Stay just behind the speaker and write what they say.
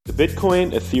Bitcoin,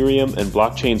 Ethereum, and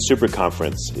Blockchain Super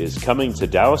Conference is coming to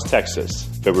Dallas, Texas,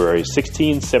 February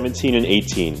 16, 17, and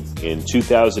 18 in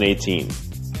 2018.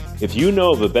 If you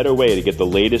know of a better way to get the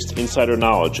latest insider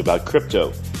knowledge about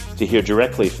crypto, to hear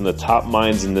directly from the top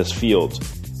minds in this field,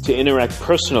 to interact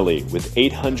personally with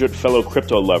 800 fellow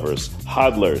crypto lovers,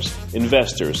 hodlers,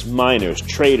 investors, miners,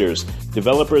 traders,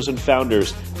 developers, and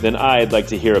founders, then I'd like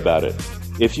to hear about it.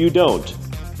 If you don't,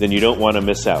 then you don't want to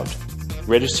miss out.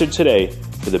 Register today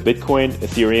for the Bitcoin,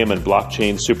 Ethereum, and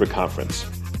Blockchain Super Conference.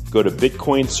 Go to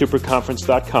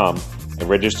bitcoinsuperconference.com and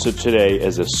register today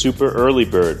as a super early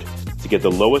bird to get the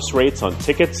lowest rates on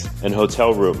tickets and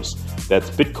hotel rooms.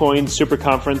 That's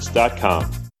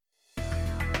bitcoinsuperconference.com.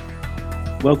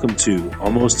 Welcome to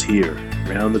Almost Here,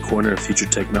 Round the Corner Future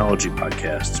Technology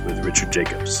Podcasts with Richard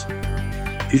Jacobs.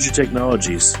 Future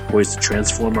technologies poised to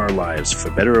transform our lives for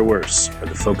better or worse are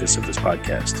the focus of this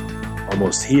podcast.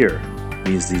 Almost Here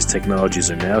means these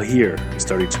technologies are now here and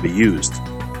starting to be used,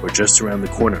 or just around the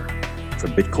corner,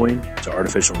 from Bitcoin to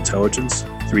artificial intelligence,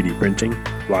 3D printing,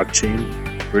 blockchain,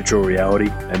 virtual reality,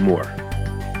 and more.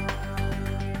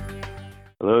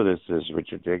 Hello, this is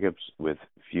Richard Jacobs with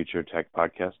Future Tech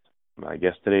Podcast. My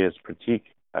guest today is Pratik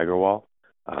Agrawal,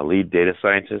 lead data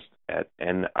scientist at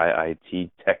NIIT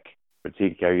Tech.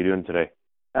 Pratik, how are you doing today?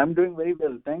 I'm doing very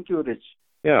well. Thank you, Rich.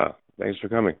 Yeah, thanks for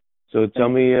coming. So tell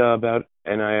me about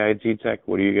NIIT Tech.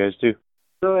 What do you guys do?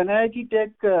 So NIIT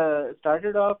Tech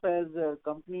started off as a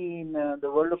company in the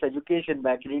world of education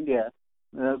back in India.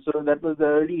 So that was the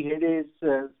early heydays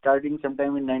starting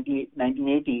sometime in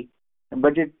 1980.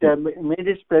 But it made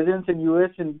its presence in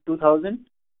US in 2000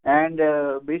 and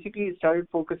basically it started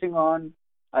focusing on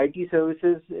IT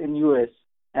services in US.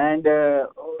 And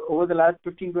over the last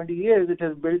 15-20 years, it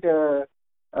has built a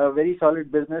very solid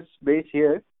business base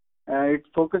here. It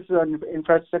focuses on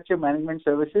infrastructure management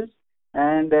services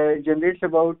and generates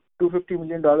about $250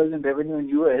 million in revenue in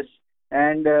US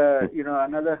and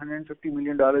another $150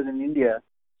 million in India.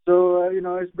 So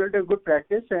it's built a good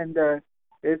practice and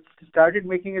it's started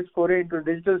making its foray into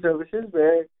digital services,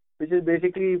 which is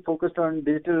basically focused on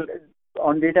data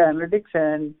analytics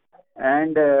and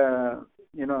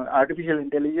artificial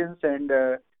intelligence and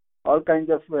all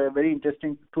kinds of very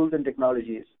interesting tools and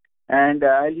technologies. And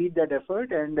I lead that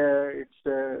effort, and it's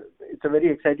a very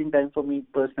exciting time for me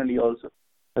personally also.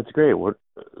 That's great. What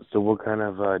kind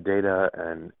of data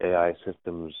and AI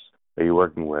systems are you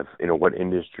working with? What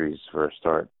industries for a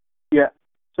start? Yeah.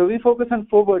 So we focus on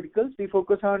 4 verticals. We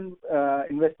focus on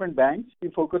investment banks. We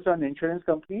focus on insurance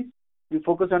companies. We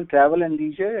focus on travel and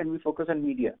leisure, and we focus on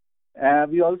media.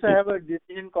 We also have a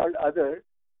division called Other,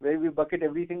 where we bucket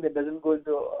everything that doesn't go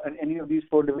into any of these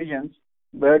 4 divisions.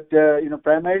 But,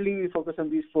 primarily we focus on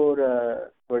these 4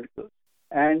 verticals.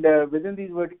 And within these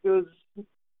verticals,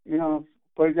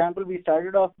 for example, we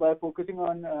started off by focusing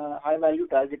on high-value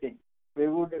targeting. We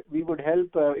would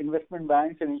help investment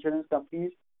banks and insurance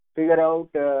companies figure out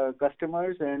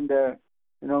customers and,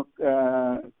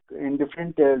 in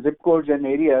different zip codes and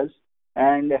areas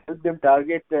and help them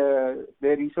target their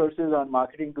resources on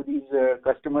marketing to these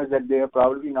customers that they are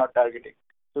probably not targeting.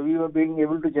 So we were being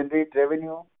able to generate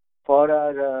revenue for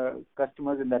our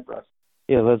customers in that process.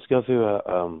 Yeah, let's go through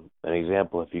an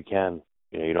example if you can.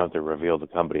 You don't have to reveal the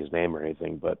company's name or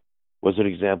anything, but what's an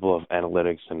example of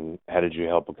analytics and how did you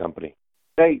help a company?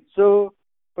 Right. So,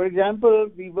 for example,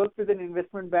 we worked with an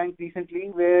investment bank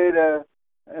recently where,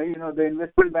 the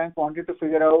investment bank wanted to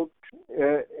figure out,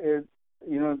 the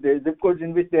zip codes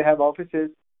in which they have offices,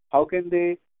 how can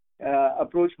they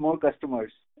approach more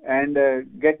customers and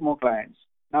get more clients.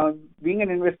 Now, being an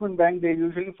investment bank, they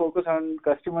usually focus on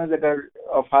customers that are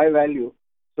of high value.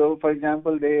 So, for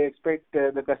example, they expect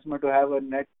the customer to have a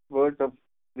net worth of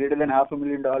greater than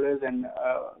 $500,000 and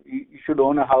you should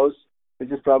own a house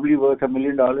which is probably worth $1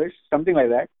 million, something like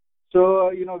that.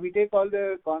 So, we take all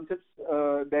the concepts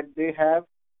that they have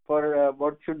for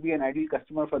what should be an ideal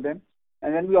customer for them.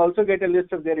 And then we also get a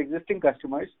list of their existing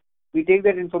customers. We take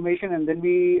that information and then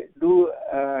we do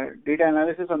data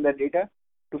analysis on that data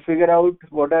to figure out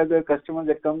what are the customers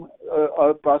that come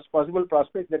or possible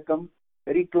prospects that come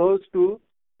very close to,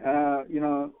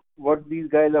 what these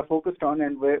guys are focused on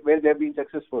and where they've been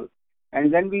successful.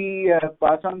 And then we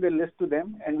pass on the list to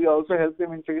them and we also help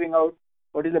them in figuring out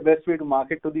what is the best way to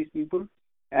market to these people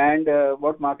and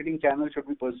what marketing channels should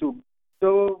we pursue.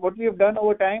 So what we have done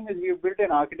over time is we have built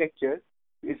an architecture.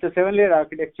 It's a 7-layer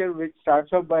architecture which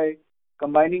starts off by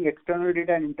combining external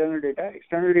data and internal data.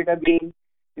 External data being,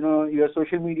 your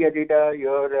social media data,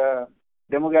 your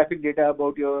demographic data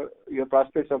about your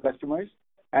prospects or customers.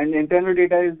 And internal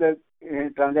data is the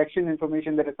transaction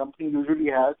information that a company usually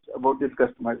has about its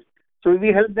customers. So we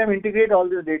help them integrate all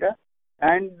this data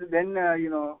and then,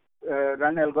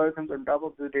 run algorithms on top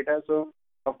of the data. So,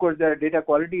 of course, there are data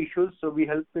quality issues. So we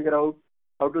help figure out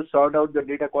how to sort out the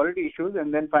data quality issues.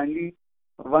 And then finally,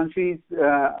 once we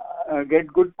get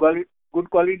good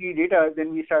quality data,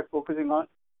 then we start focusing on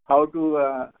how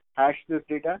to hash this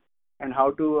data and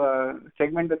how to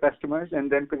segment the customers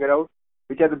and then figure out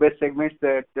which are the best segments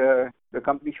that the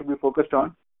company should be focused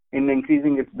on in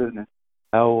increasing its business.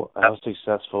 How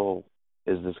successful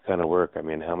is this kind of work? I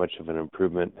mean, how much of an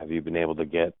improvement have you been able to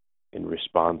get in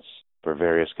response for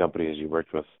various companies you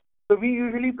worked with? So we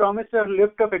usually promise a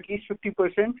lift of at least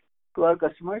 50% to our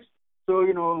customers. So,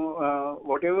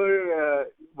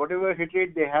 whatever hit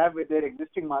rate they have with their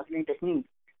existing marketing techniques,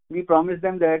 we promise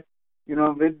them that,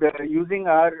 with using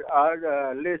our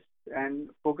list and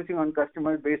focusing on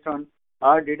customers based on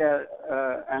our data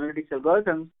analytics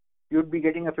algorithms, you'd be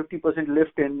getting a 50%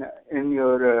 lift in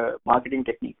your marketing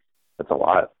techniques. That's a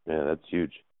lot. Yeah, that's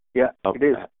huge. Yeah, it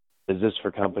is. Is this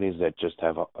for companies that just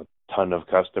have a ton of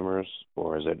customers,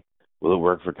 or will it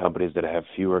work for companies that have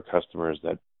fewer customers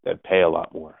that pay a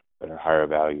lot more, that are higher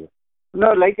value?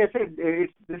 No, like I said,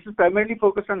 this is primarily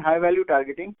focused on high value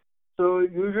targeting. So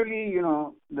usually,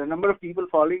 the number of people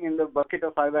falling in the bucket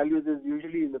of high values is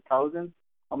usually in the thousands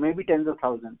or maybe tens of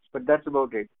thousands, but that's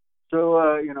about it. So,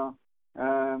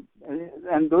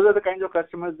 and those are the kinds of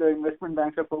customers the investment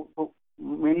banks are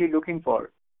mainly looking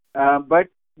for. But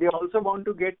they also want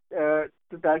to get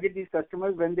to target these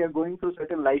customers when they are going through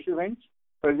certain life events.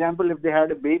 For example, if they had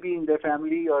a baby in their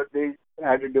family, or they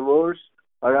had a divorce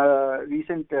or a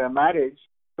recent marriage.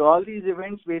 So all these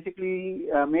events basically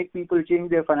make people change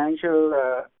their financial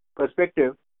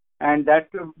perspective, and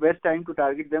that's the best time to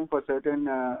target them for certain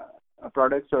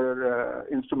products or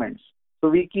instruments. So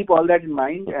we keep all that in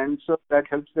mind, and so that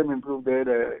helps them improve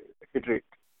their hit rate.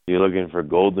 You're looking for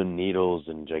golden needles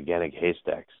and gigantic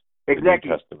haystacks. Exactly.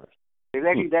 Customers.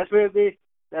 Exactly. That's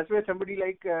where somebody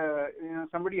like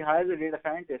somebody hires a data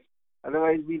scientist.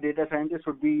 Otherwise, we data scientists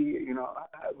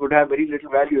would have very little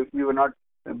value if we were not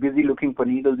busy looking for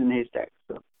needles in haystacks.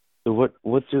 So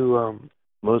what do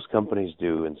most companies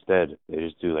do instead? They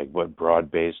just do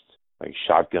broad-based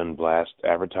shotgun blast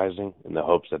advertising in the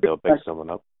hopes that they'll pick someone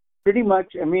up? Pretty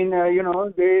much. I mean,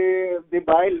 they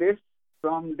buy lists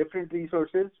from different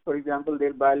resources. For example,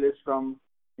 they'll buy lists from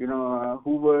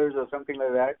Hoover's or something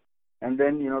like that, and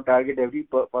then target every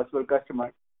possible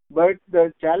customer. But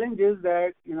the challenge is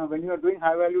that when you are doing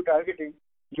high value targeting,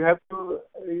 you have to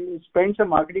spend some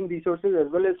marketing resources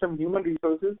as well as some human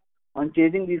resources on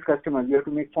chasing these customers. You have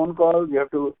to make phone calls, you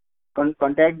have to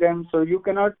contact them. So you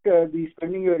cannot be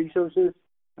spending your resources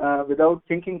without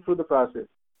thinking through the process.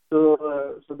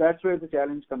 So that's where the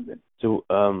challenge comes in. So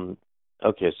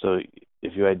okay, so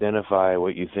if you identify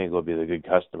what you think will be the good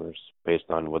customers based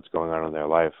on what's going on in their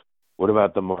life, what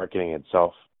about the marketing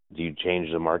itself? Do you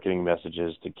change the marketing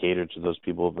messages to cater to those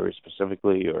people very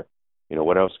specifically, or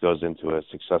what else goes into a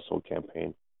successful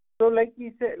campaign? So like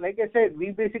I said,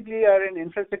 we basically are an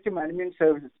infrastructure management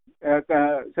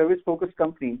service focused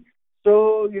company.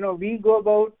 So we go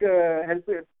about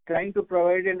trying to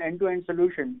provide an end-to-end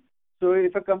solution. So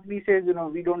if a company says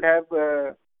we don't have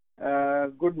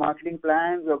good marketing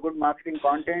plans or good marketing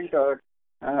content or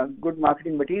good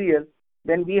marketing material,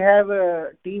 then we have a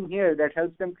team here that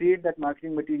helps them create that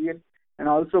marketing material and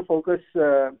also focus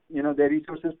their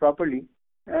resources properly.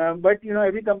 But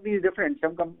every company is different.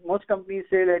 Most companies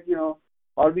say that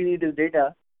all we need is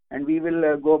data, and we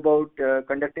will go about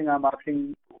conducting our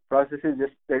marketing processes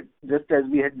just as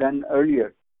we had done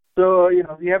earlier. So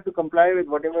we have to comply with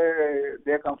whatever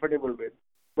they're comfortable with.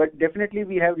 But definitely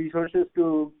we have resources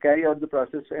to carry out the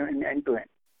process end to end.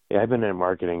 Yeah, I've been in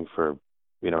marketing for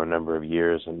a number of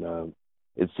years, and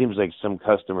it seems like some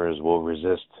customers will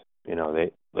resist.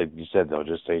 They, like you said, they'll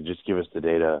just say, "Just give us the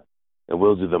data, and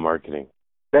we'll do the marketing."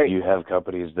 Right. You have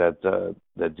companies that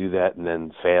do that and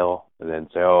then fail, and then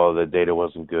say, "Oh, the data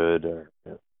wasn't good." Or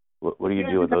what do you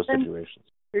do in those situations?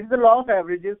 It's the law of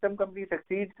averages. Some companies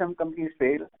succeed, some companies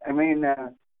fail. I mean,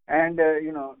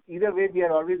 either way, we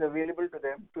are always available to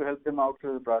them to help them out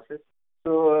through the process.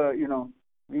 So,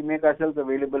 we make ourselves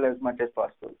available as much as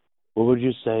possible. What would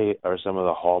you say are some of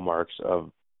the hallmarks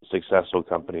of successful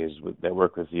companies that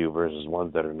work with you versus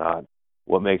ones that are not?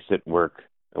 What makes it work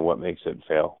and what makes it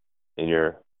fail in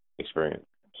your experience?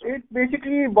 It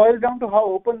basically boils down to how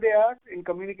open they are in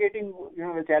communicating,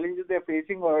 the challenges they're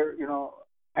facing, or,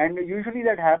 and usually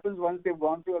that happens once they've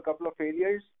gone through a couple of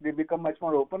failures, they become much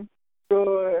more open.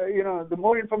 So, the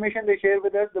more information they share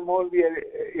with us, the more we are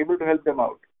able to help them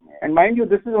out. And mind you,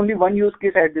 this is only one use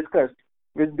case I had discussed.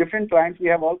 With different clients, we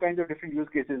have all kinds of different use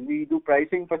cases. We do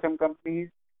pricing for some companies.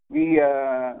 We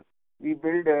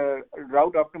build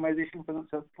route optimization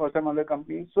for some other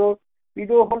companies. So we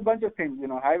do a whole bunch of things.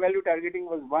 High value targeting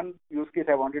was one use case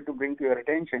I wanted to bring to your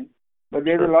attention, but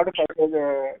there's a lot of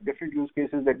other different use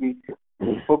cases that we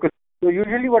focus. So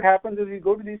usually what happens is we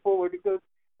go to these 4 verticals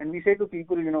and we say to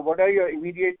people, what are your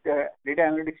immediate data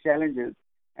analytics challenges?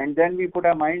 And then we put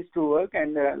our minds to work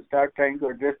and start trying to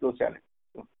address those challenges.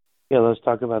 Yeah, let's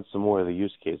talk about some more of the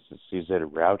use cases. You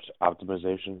said route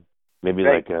optimization, maybe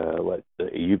right. like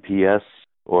a UPS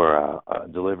or a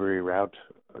delivery route,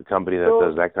 a company that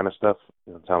does that kind of stuff.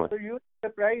 Tell me. So you're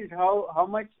surprised how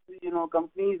much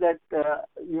companies that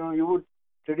you would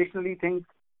traditionally think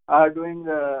are doing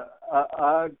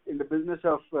are in the business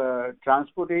of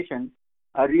transportation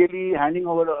are really handing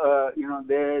over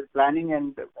their planning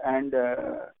and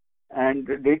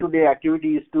day-to-day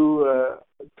activities to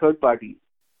third parties.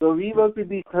 So we work with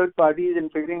these third parties in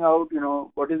figuring out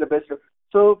what is the best.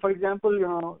 So for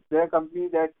example, there are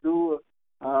companies that do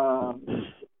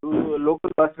local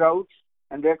bus routes,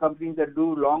 and there are companies that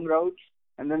do long routes,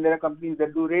 and then there are companies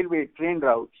that do railway train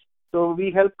routes. So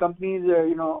we help companies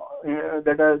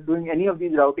that are doing any of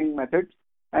these routing methods,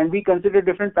 and we consider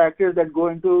different factors that go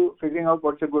into figuring out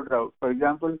what's a good route. For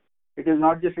example, it is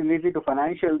not just related to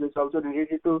financials, it's also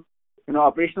related to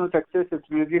operational success, it's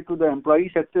related to the employee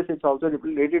success, it's also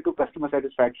related to customer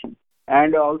satisfaction,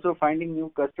 and also finding new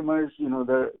customers.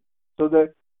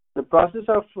 The process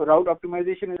of route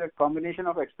optimization is a combination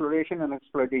of exploration and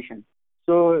exploitation.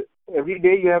 So every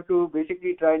day you have to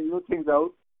basically try new things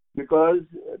out, because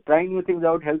trying new things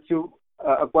out helps you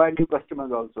acquire new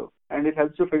customers also, and it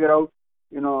helps you figure out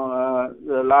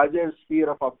the larger sphere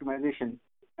of optimization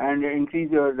and increase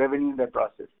your revenue in that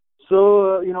process.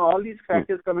 So all these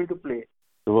factors come into play.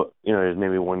 So there's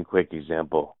maybe one quick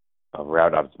example of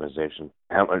route optimization.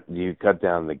 How much do you cut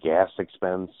down the gas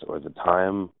expense or the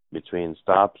time between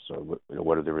stops, or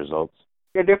what are the results?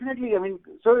 Yeah, definitely. I mean,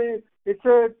 so it's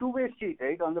a two-way street,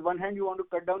 right? On the one hand, you want to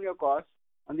cut down your costs.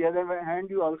 On the other hand,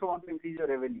 you also want to increase your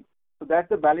revenue. So that's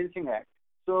the balancing act.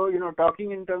 So,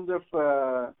 talking in terms of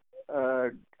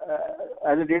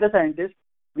as a data scientist,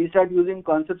 we start using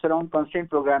concepts around constraint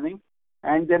programming,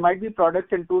 and there might be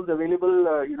products and tools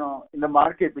available, in the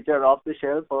market which are off the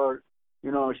shelf or,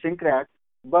 shrink wrap,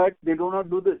 but they do not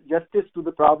do the justice to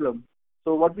the problem.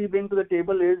 So what we bring to the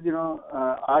table is,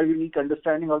 our unique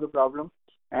understanding of the problem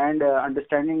and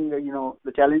understanding,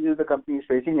 the challenges the company is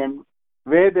facing and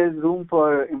where there's room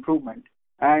for improvement.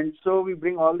 And so we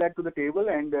bring all that to the table,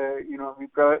 and we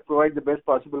provide the best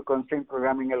possible constraint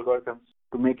programming algorithms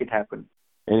to make it happen.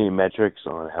 Any metrics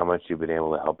on how much you've been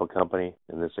able to help a company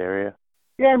in this area?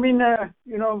 Yeah, I mean,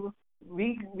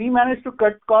 we managed to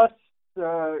cut costs.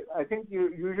 I think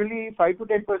usually 5 to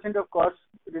 10% of cost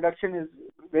reduction is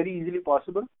very easily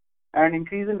possible, and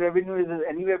increase in revenue is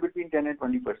anywhere between 10 and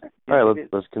 20%. All right,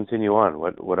 let's continue on.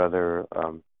 What other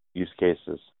use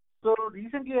cases? So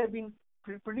recently I've been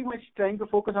pretty much trying to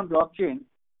focus on blockchain,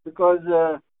 because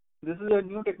this is a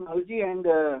new technology, and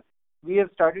we have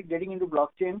started getting into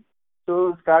blockchain.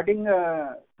 So starting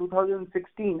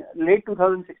 2016, late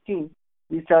 2016,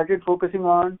 we started focusing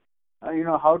on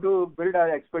how to build our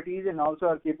expertise and also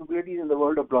our capabilities in the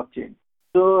world of blockchain.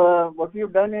 So what we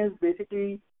have done is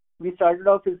basically we started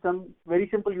off with some very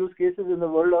simple use cases in the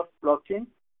world of blockchain,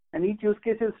 and each use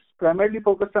case is primarily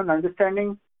focused on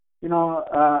understanding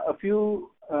a few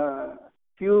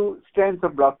strengths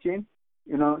of blockchain.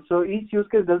 So each use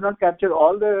case does not capture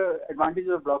all the advantages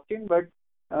of blockchain, but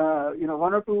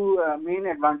one or two main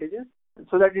advantages,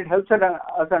 so that it helps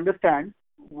us understand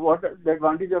what the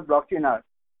advantages of blockchain are.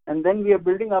 And then we are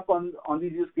building up on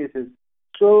these use cases.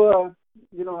 So,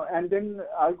 and then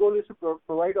our goal is to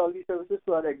provide all these services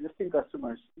to our existing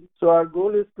customers. So our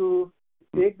goal is to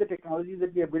take the technologies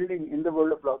that we are building in the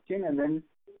world of blockchain and then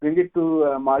bring it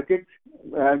to market.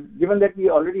 Given that we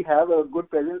already have a good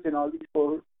presence in all these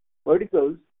 4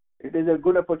 verticals, it is a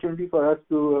good opportunity for us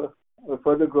to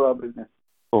further grow our business.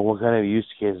 Well, what kind of use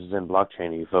cases in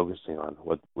blockchain are you focusing on?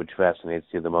 Which fascinates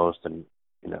you the most, and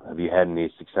have you had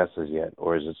any successes yet,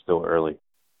 or is it still early?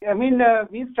 I mean,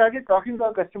 we've started talking to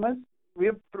our customers. We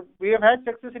have had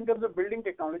success in terms of building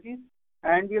technologies,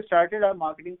 and we have started our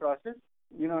marketing process.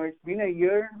 It's been a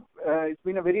year. It's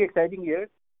been a very exciting year.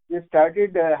 We have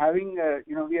started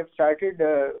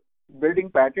building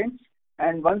patents,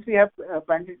 and once we have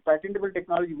patentable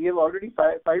technology, we have already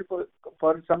filed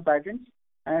for some patents.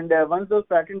 And once those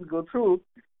patents go through,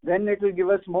 then it will give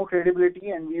us more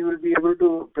credibility, and we will be able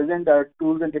to present our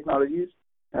tools and technologies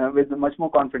with much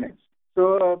more confidence.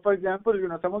 So, for example,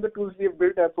 some of the tools we have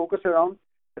built are focused around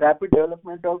rapid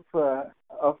development of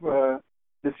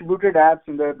distributed apps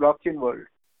in the blockchain world.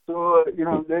 So,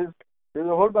 there's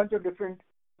a whole bunch of different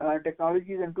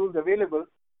technologies and tools available,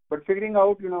 but figuring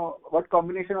out, what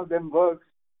combination of them works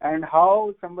and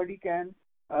how somebody can,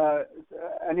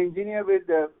 an engineer with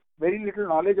very little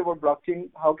knowledge about blockchain,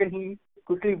 how can he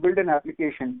quickly build an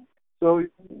application? So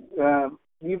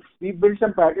we've built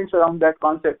some patents around that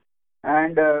concept,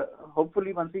 and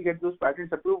hopefully once we get those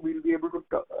patents approved, we'll be able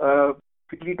to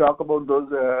quickly talk about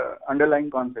those underlying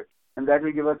concepts, and that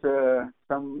will give us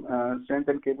some strength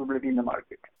and capability in the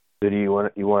market. So do you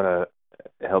want to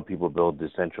help people build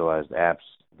decentralized apps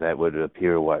that would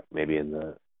appear maybe in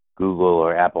the Google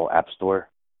or Apple App Store,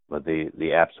 but the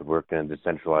apps would work in a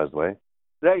decentralized way?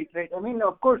 Right. I mean,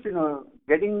 of course,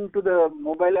 getting to the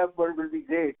mobile app world will be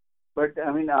great, but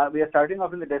I mean, we are starting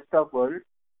off in the desktop world,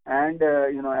 and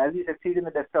as we succeed in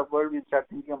the desktop world, we start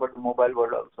thinking about the mobile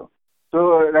world also.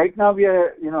 So right now we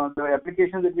are, the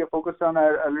applications that we are focused on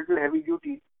are a little heavy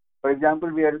duty. For example,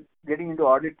 we are getting into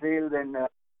audit trails and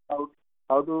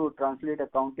how to translate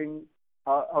accounting,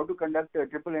 how to conduct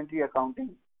triple entry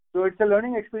accounting. So it's a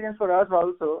learning experience for us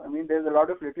also. I mean, there's a lot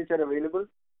of literature available,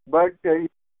 but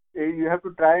you have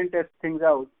to try and test things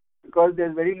out because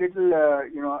there's very little,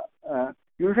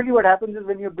 usually what happens is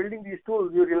when you're building these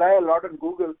tools, you rely a lot on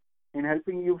Google in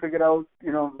helping you figure out,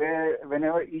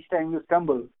 whenever each time you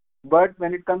stumble. But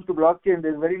when it comes to blockchain,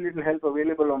 there's very little help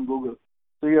available on Google.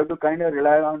 So you have to kind of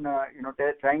rely on,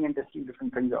 trying and testing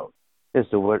different things out. Yeah,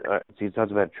 so so you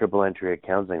talked about triple entry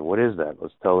accounting. What is that?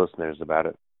 Let's tell listeners about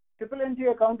it. Triple entry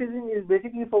accounting is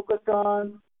basically focused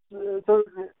on, so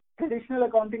traditional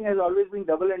accounting has always been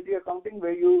double entry accounting,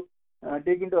 where you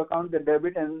take into account the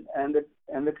debit and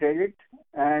the credit,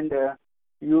 and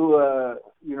you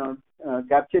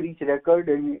capture each record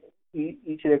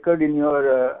in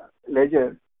your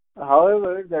ledger.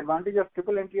 However, the advantage of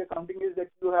triple entry accounting is that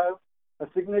you have a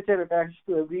signature attached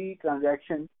to every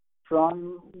transaction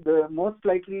from the most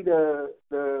likely the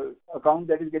account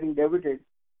that is getting debited.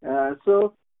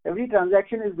 So every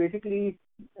transaction is basically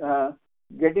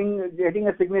getting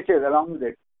a signature along with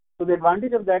it. So the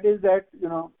advantage of that is that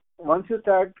once you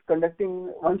start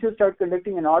conducting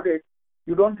an audit,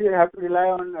 you don't really have to rely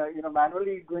on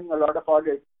manually doing a lot of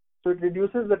audits. So it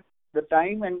reduces the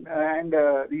time and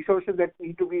resources that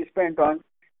need to be spent on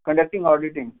conducting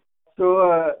auditing.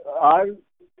 So our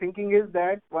thinking is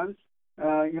that once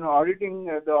the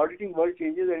auditing world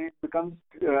changes and it becomes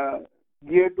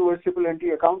geared towards triple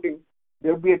entry accounting,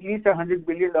 there will be at least $100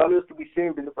 billion to be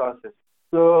saved in the process.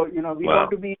 So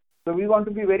we want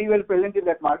to be very well present in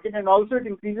that market, and also it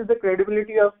increases the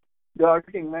credibility of the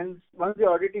auditing. Once the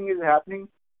auditing is happening,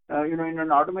 in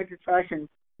an automated fashion,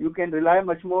 you can rely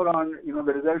much more on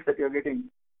the results that you're getting.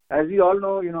 As we all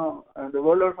know, the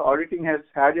world of auditing has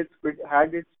had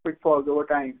its pitfalls over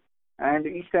time, and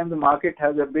each time the market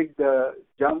has a big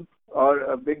jump or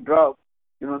a big drop,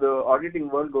 the auditing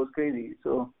world goes crazy.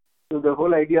 So the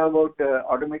whole idea about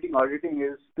automating auditing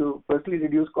is to firstly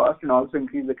reduce cost and also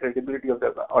increase the credibility of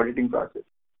the auditing process.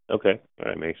 Okay, all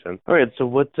right, makes sense. All right, so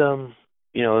what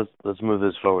let's move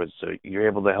this forward. So you're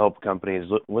able to help companies.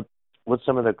 What's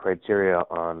some of the criteria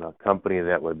on a company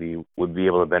that would be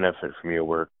able to benefit from your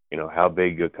work? How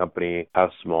big a company,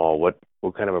 how small, what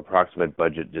kind of approximate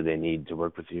budget do they need to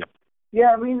work with you?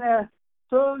 Yeah, I mean,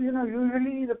 so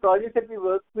usually the projects that we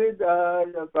work with are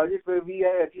projects where we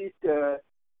are at least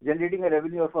generating a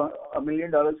revenue of $1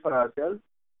 million for ourselves.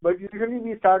 But usually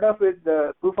we start off with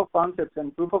proof of concepts,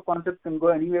 and proof of concepts can go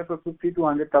anywhere from $50,000 to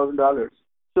 $100,000.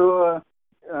 So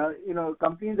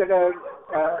companies that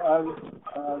are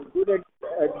good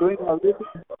at doing all this,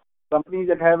 companies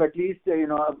that have at least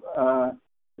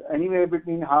anywhere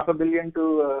between $500 million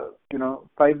to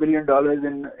 $5 billion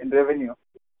in revenue.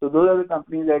 So those are the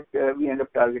companies that we end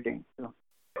up targeting. So.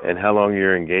 And how long are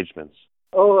your engagements?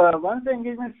 Once the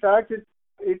engagement starts,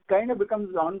 it kind of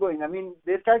becomes ongoing. I mean,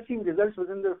 they start seeing results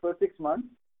within the first 6 months,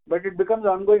 but it becomes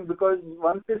ongoing because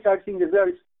once they start seeing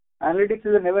results, analytics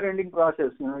is a never-ending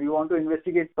process. You want to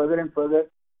investigate further and further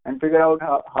and figure out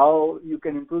how you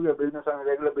can improve your business on a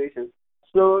regular basis.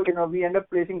 So, we end up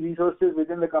placing resources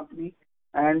within the company,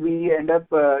 and we end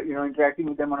up, interacting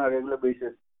with them on a regular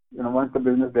basis, once the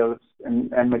business develops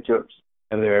and matures.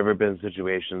 Have there ever been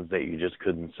situations that you just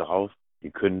couldn't solve?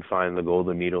 You couldn't find the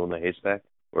golden needle in the haystack?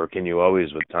 Or can you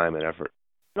always with time and effort?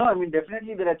 No, I mean,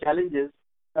 definitely there are challenges.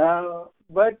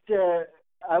 But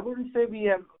I wouldn't say we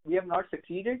have not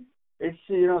succeeded. It's,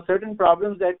 certain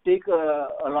problems that take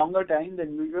a longer time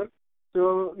than usual.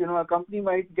 So, a company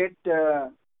might get,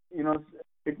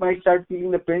 it might start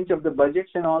feeling the pinch of the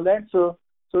budgets and all that. So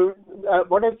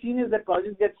what I've seen is that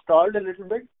projects get stalled a little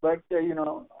bit, but,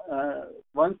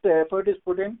 once the effort is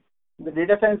put in, the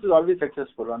data science is always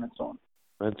successful on its own.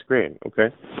 That's great. Okay.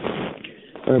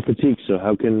 Pratik, so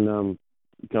how can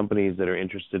companies that are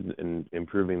interested in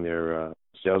improving their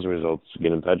sales results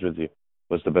get in touch with you?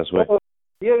 What's the best way?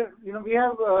 We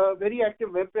have a very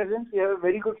active web presence. We have a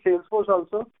very good sales force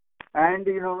also. And,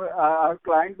 our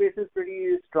client base is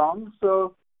pretty strong.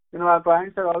 So, our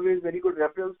clients are always very good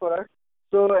referrals for us.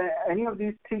 So any of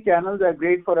these three channels are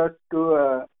great for us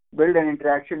to build an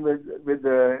interaction with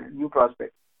the new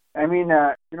prospects. I mean,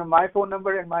 my phone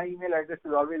number and my email address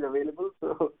is always available.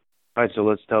 So. All right, so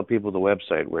let's tell people the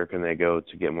website. Where can they go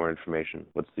to get more information?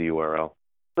 What's the URL?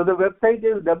 So the website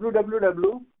is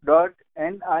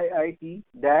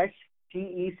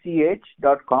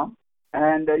www.nit-tech.com.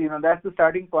 And, that's the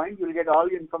starting point. You'll get all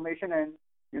the information and,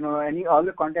 all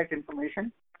the contact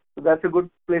information. So that's a good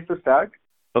place to start.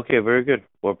 Okay, very good.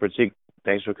 Well, Pratik,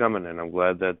 thanks for coming, and I'm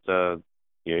glad that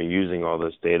you're using all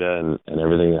this data and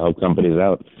everything to help companies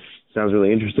out. Sounds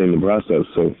really interesting, the process.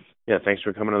 So, yeah, thanks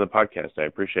for coming on the podcast. I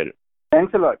appreciate it.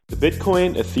 Thanks a lot. The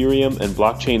Bitcoin, Ethereum, and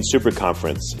Blockchain Super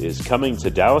Conference is coming to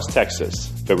Dallas, Texas,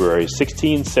 February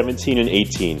 16, 17, and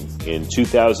 18 in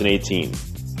 2018.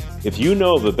 If you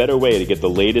know of a better way to get the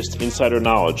latest insider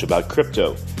knowledge about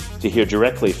crypto, to hear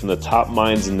directly from the top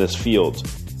minds in this field,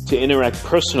 to interact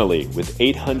personally with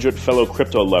 800 fellow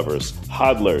crypto lovers,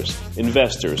 hodlers,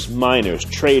 investors, miners,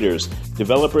 traders,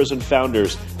 developers, and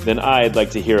founders, then I'd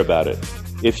like to hear about it.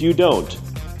 If you don't,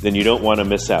 then you don't want to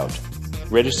miss out.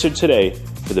 Register today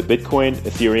for the Bitcoin,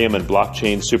 Ethereum, and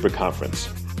Blockchain Super Conference.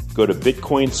 Go to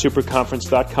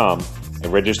bitcoinsuperconference.com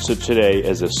and register today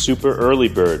as a super early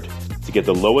bird to get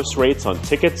the lowest rates on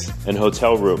tickets and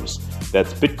hotel rooms.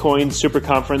 That's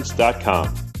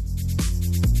bitcoinsuperconference.com.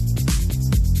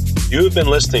 You have been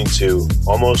listening to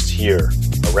Almost Here,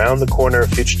 Around the Corner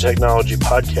Future Technology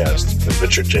podcast with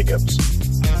Richard Jacobs.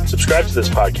 Subscribe to this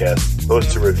podcast,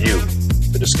 post a review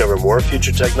to discover more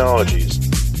future technologies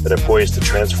that are poised to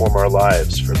transform our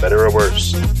lives for better or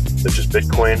worse, such as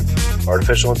Bitcoin,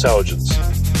 artificial intelligence,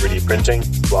 3D printing,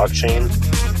 blockchain,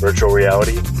 virtual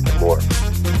reality, and more.